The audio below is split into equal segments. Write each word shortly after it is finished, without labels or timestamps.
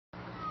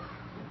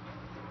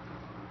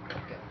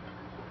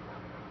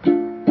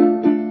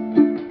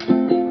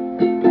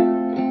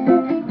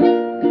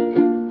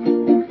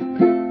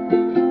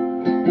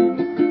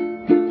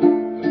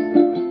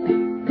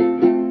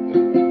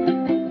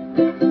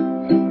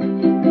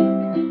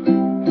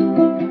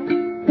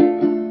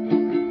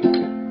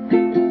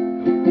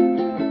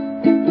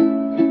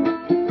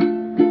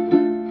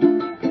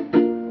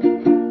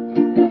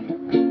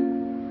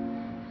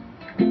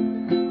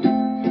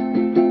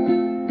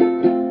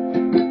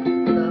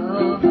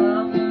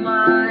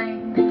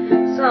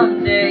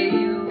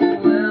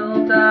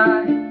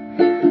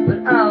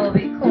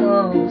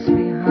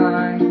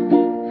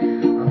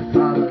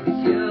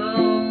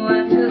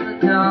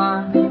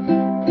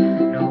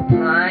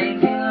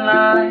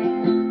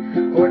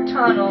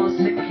tunnels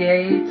to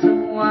gates of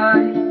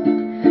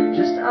wine,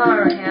 just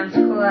our hands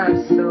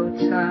clasped so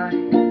tight,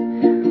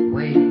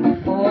 waiting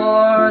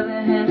for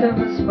the hint of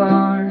a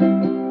spark.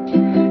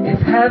 If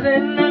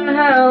heaven and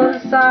hell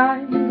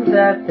decide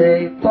that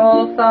they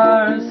both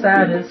are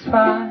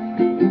satisfied,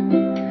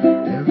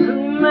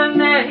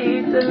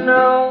 illuminate the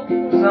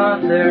nose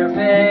on their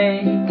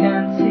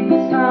vacancy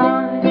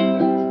signs.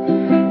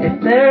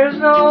 If there's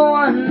no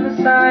one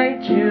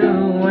beside you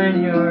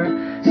when your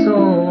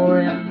soul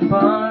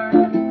embarks,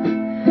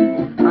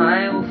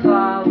 I will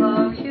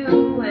follow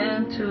you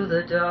into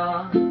the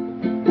dark.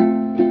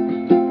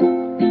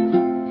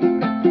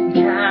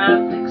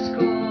 Catholic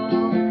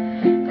school,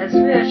 as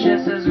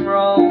vicious as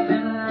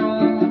Roman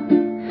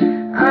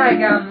rule, I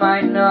got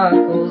my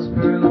knuckles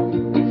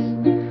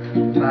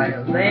bruised by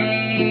a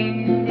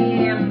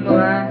lady in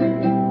black.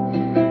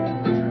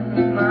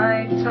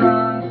 My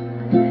tongue,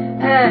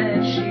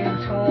 and she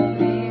told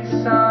me,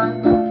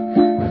 son,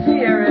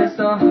 fear is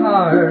the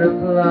heart of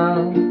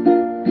love.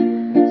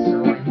 So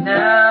I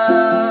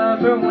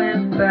never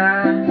went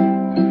back.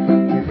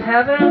 If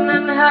heaven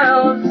and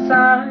hell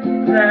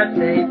decide that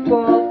they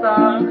both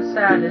are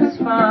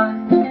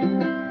satisfied,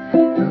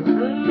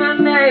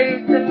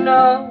 illuminate the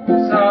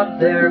nose on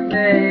their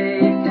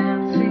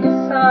vacancy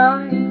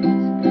signs.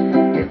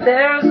 If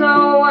there's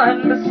no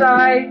one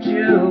beside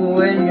you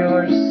when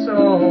your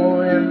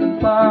soul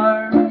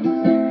embarks,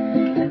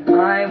 then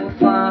I will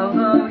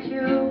follow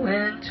you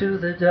into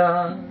the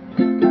dark.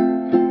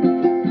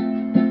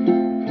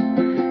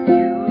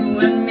 You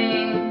and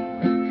me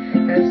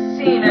have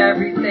seen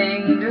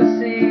everything to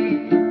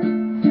see,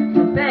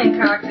 from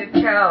Bangkok to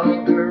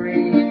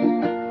Calgary,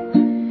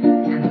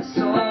 and the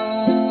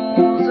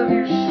soles of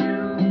your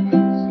shoes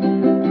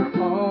are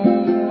all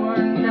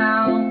worn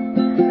down.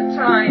 The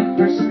time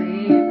for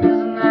sleep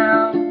is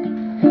now.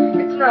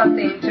 It's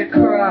nothing to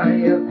cry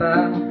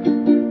about,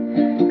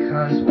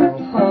 'cause we'll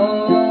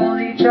hold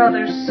each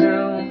other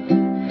soon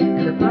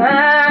in the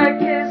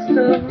blackest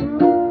of rooms.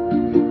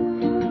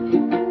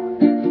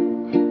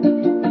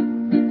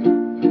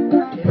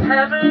 If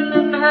heaven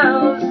and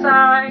hell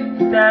decide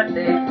that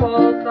they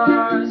both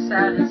are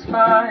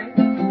satisfied,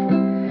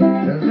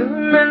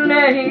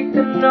 illuminate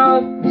the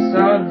notes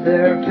on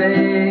their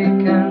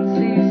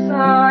vacancy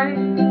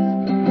signs.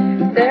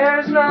 If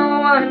there's no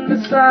one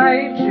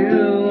beside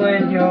you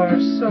when your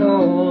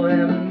soul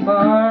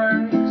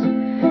embarks,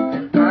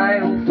 then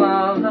I will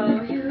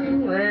follow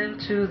you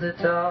into the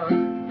dark.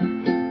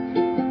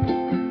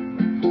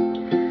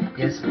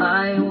 Yes,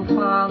 I will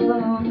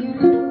follow you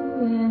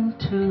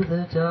into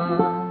the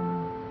dark.